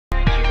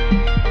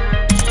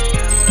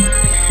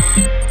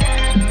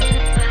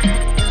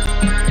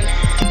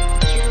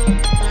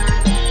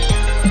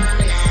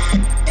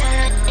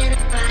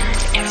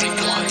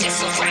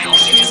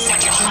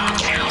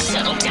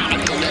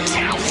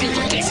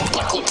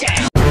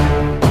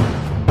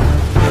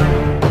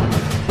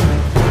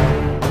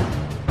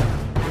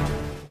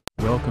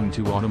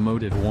to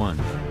Automotive 1,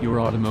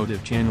 your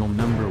automotive channel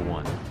number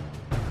 1.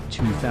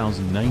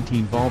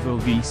 2019 Volvo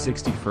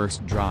V60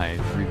 First Drive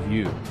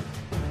Review.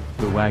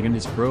 The wagon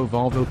is pro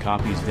Volvo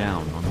copies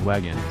down on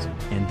wagons,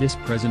 and this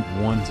present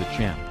one's a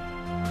champ.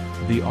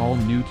 The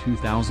all-new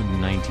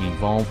 2019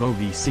 Volvo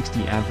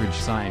V60 average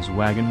size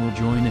wagon will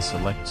join a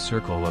select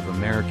circle of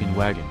American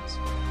wagons.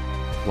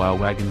 While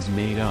wagons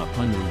made up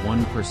under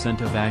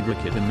 1% of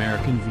aggregate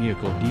American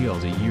vehicle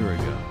deals a year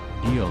ago,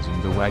 deals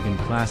in the wagon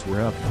class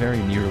were up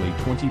very nearly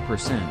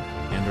 20%,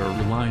 and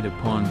are relied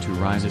upon to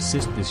rise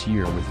assist this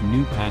year with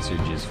new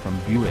passages from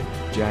Buick,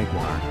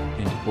 Jaguar,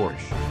 and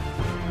Porsche.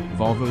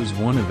 Volvo's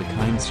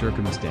one-of-a-kind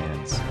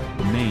circumstance,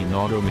 the main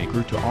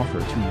automaker to offer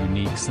two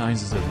unique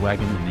sizes of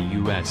wagon in the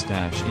U.S.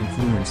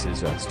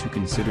 influences us to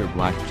consider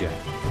blackjack.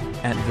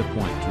 At the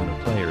point when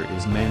a player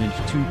is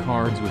managed two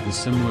cards with a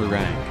similar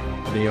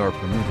rank, they are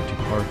permitted to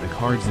part the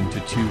cards into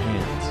two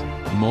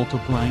hands,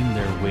 multiplying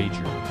their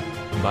wager.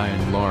 By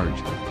and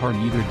large, part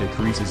either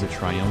decreases a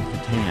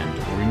triumphant hand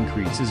or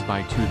increases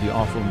by 2 the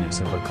awfulness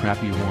of a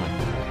crappy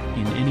one.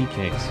 In any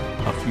case,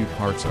 a few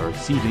parts are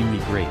exceedingly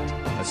great,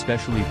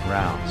 especially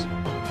brows.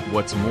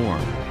 What's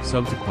more,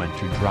 subsequent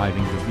to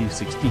driving the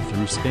V60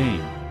 through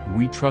Spain,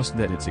 we trust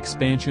that its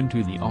expansion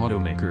to the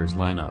automaker's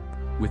lineup,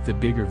 with the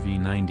bigger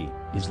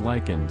V90, is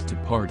likened to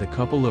part a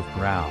couple of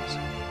brows.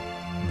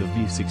 The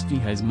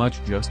V60 has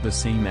much just the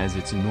same as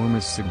its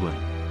enormous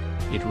sibling.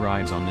 It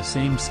rides on the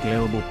same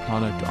scalable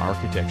product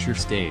architecture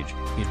stage,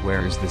 it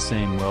wears the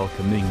same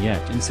welcoming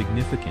yet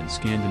insignificant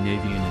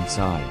Scandinavian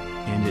inside,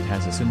 and it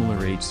has a similar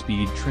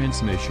 8-speed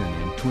transmission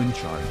and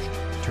twin-charged,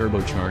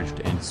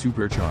 turbocharged and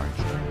supercharged,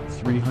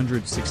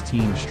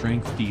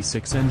 316-strength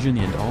D6 engine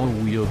and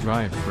all-wheel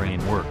drive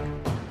framework.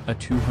 A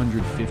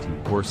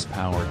 250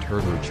 horsepower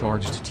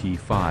turbocharged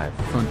T5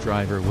 front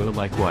driver will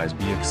likewise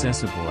be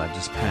accessible at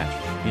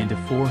dispatch, and a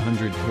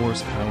 400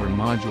 horsepower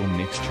module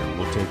mixture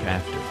will take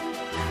after.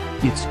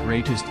 Its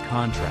greatest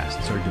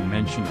contrasts are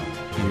dimensional.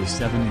 It is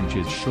 7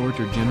 inches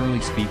shorter generally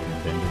speaking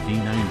than the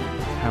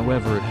V90,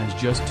 however it has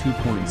just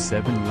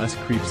 2.7 less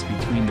creeps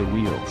between the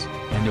wheels,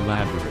 and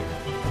elaborate.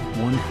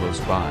 One close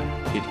by,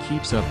 it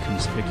keeps up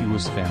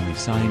conspicuous family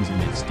signs in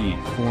its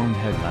deformed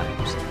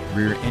headlamps,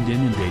 rear-end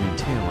inundated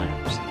tail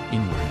lamps,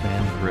 inward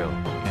band grille,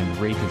 and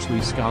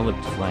rakishly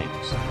scalloped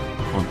flanks.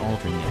 On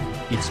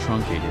alternate, its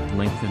truncated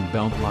length and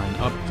beltline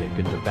uptick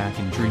in the back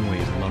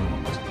entryways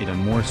loans it a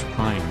more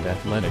primed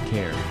athletic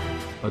air.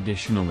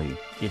 Additionally,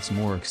 its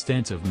more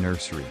extensive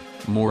nursery,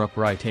 more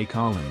upright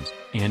A-columns,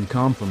 and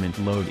complement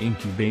load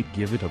incubate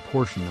give it a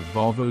portion of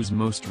Volvo's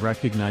most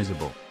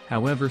recognizable,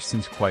 however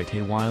since quite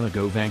a while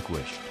ago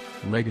vanquished,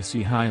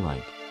 legacy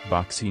highlight,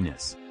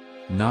 boxiness.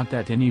 Not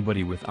that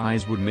anybody with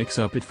eyes would mix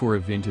up it for a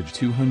vintage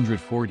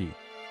 240.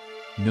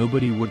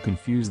 Nobody would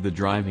confuse the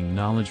driving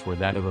knowledge for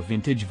that of a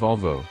vintage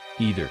Volvo,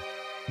 either.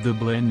 The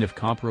blend of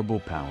comparable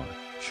power,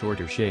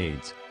 shorter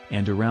shades,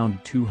 and around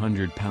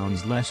 200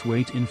 pounds less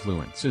weight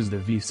influences the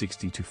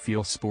V60 to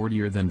feel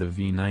sportier than the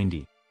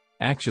V90.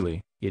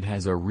 Actually, it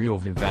has a real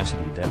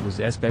vivacity that was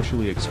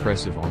especially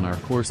expressive on our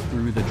course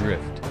through the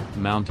drift,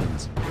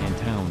 mountains, and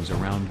towns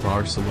around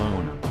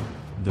Barcelona.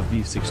 The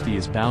V60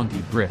 is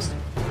bounty brisk,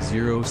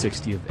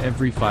 0-60 of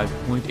every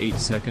 5.8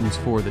 seconds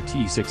for the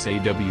T6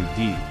 AWD,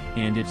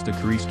 and its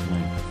decreased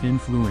length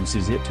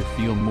influences it to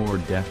feel more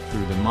deft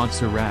through the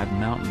Montserrat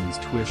Mountains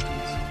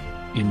twisties.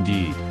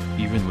 Indeed,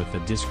 even with the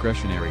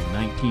discretionary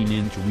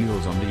 19-inch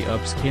wheels on the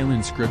upscale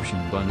inscription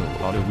bundle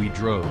auto we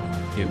drove,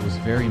 it was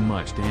very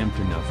much damped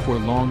enough for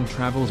long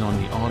travels on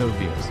the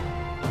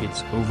autovias.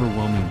 Its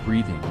overwhelming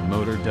breathing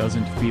motor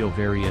doesn't feel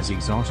very as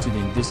exhausted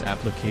in this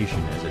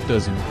application as it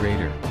does in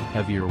greater,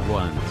 heavier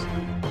ones.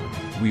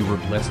 We were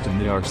blessed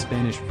amid our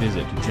Spanish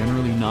visit to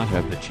generally not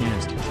have the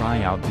chance to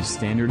try out the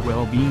standard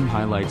well-being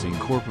highlights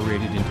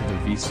incorporated into the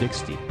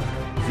V60.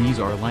 These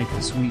are like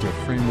the suite of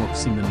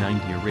frameworks in the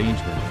 90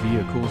 arrangement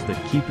vehicles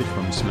that keep it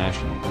from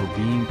smashing or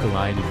being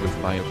collided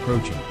with by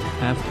approaching,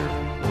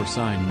 after, or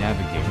side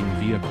navigating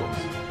vehicles.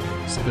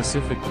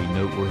 Specifically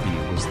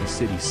noteworthy was the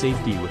city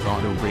safety with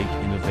auto brake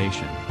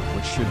innovation,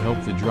 which should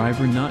help the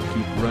driver not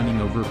keep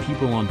running over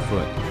people on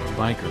foot,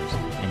 bikers,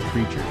 and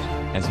creatures,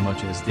 as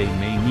much as they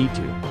may need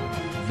to.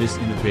 This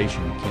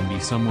innovation can be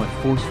somewhat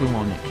forceful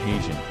on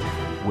occasion.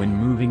 When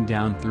moving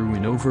down through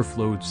an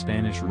overflowed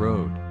Spanish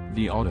road,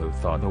 the auto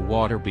thought the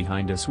water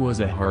behind us was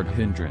a hard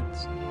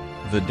hindrance.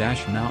 The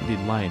dash-mounted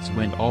lights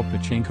went all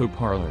pachinko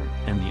parlor,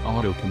 and the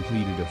auto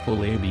completed a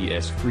full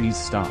ABS freeze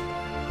stop.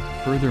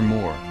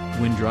 Furthermore,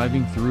 when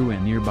driving through a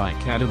nearby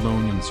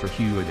Catalonian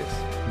circuitous,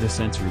 the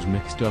sensors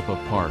mixed up a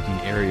parking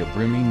area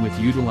brimming with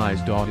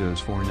utilized autos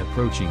for an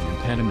approaching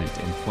impediment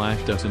and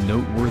flashed us a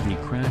noteworthy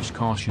crash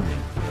cautioning.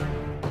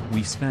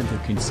 We spent a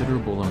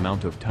considerable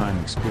amount of time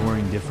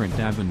exploring different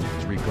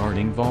avenues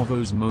regarding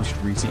Volvo's most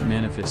recent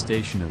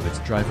manifestation of its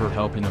driver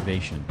help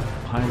innovation,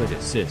 Pilot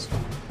Assist.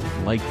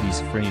 Like these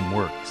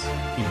frameworks,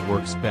 it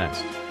works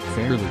best,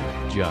 fairly,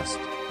 just,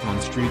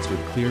 on streets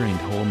with clear and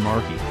hole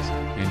markings,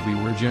 and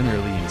we were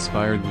generally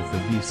inspired with the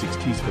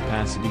V60's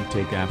capacity to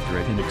take after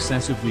it in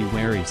excessively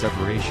wary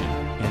separation,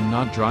 and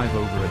not drive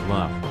over it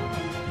bluff.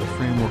 The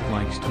framework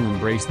likes to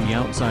embrace the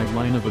outside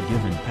line of a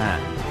given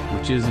path,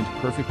 which isn't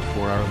perfect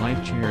for our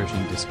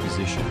life-cherishing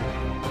disposition.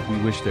 We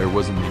wish there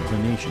was an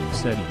inclination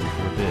setting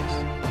for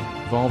this.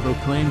 Volvo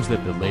claims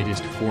that the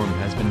latest form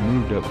has been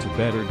moved up to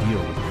better deal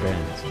with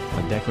Benz,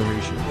 a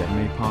declaration that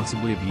may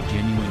possibly be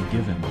genuine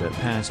given that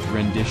past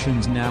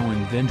renditions now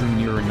and then drew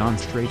nearer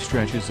non-straight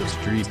stretches of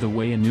streets the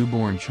way a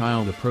newborn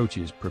child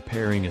approaches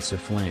preparing a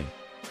souffle.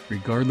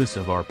 Regardless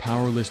of our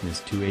powerlessness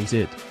to ace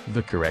it,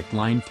 the correct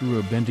line through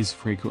a bend is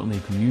frequently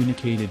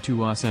communicated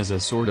to us as a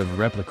sort of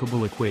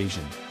replicable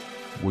equation.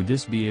 Would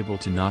this be able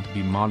to not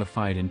be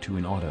modified into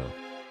an auto?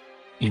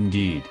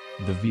 Indeed,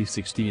 the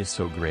V60 is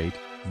so great,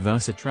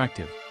 thus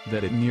attractive,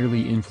 that it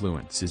nearly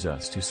influences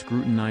us to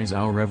scrutinize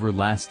our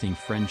everlasting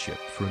friendship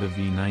for the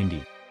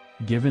V90.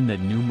 Given that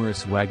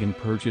numerous wagon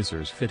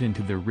purchasers fit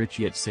into the rich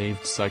yet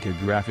saved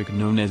psychographic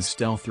known as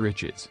stealth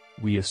riches,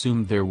 we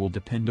assume there will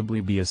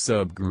dependably be a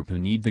subgroup who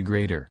need the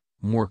greater,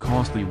 more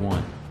costly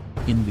one.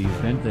 In the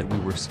event that we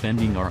were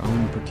spending our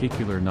own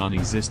particular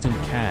non-existent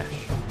cash,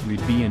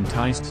 we'd be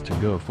enticed to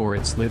go for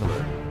its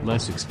littler,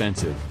 less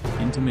expensive,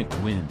 intimate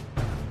twin.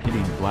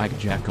 Hitting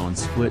blackjack on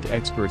split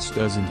experts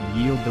doesn't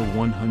yield the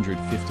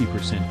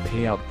 150%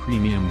 payout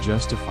premium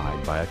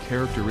justified by a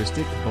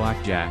characteristic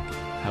blackjack,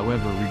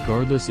 however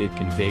regardless it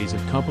conveys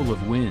a couple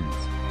of wins.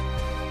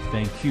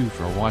 Thank you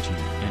for watching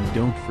and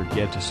don't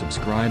forget to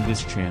subscribe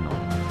this channel.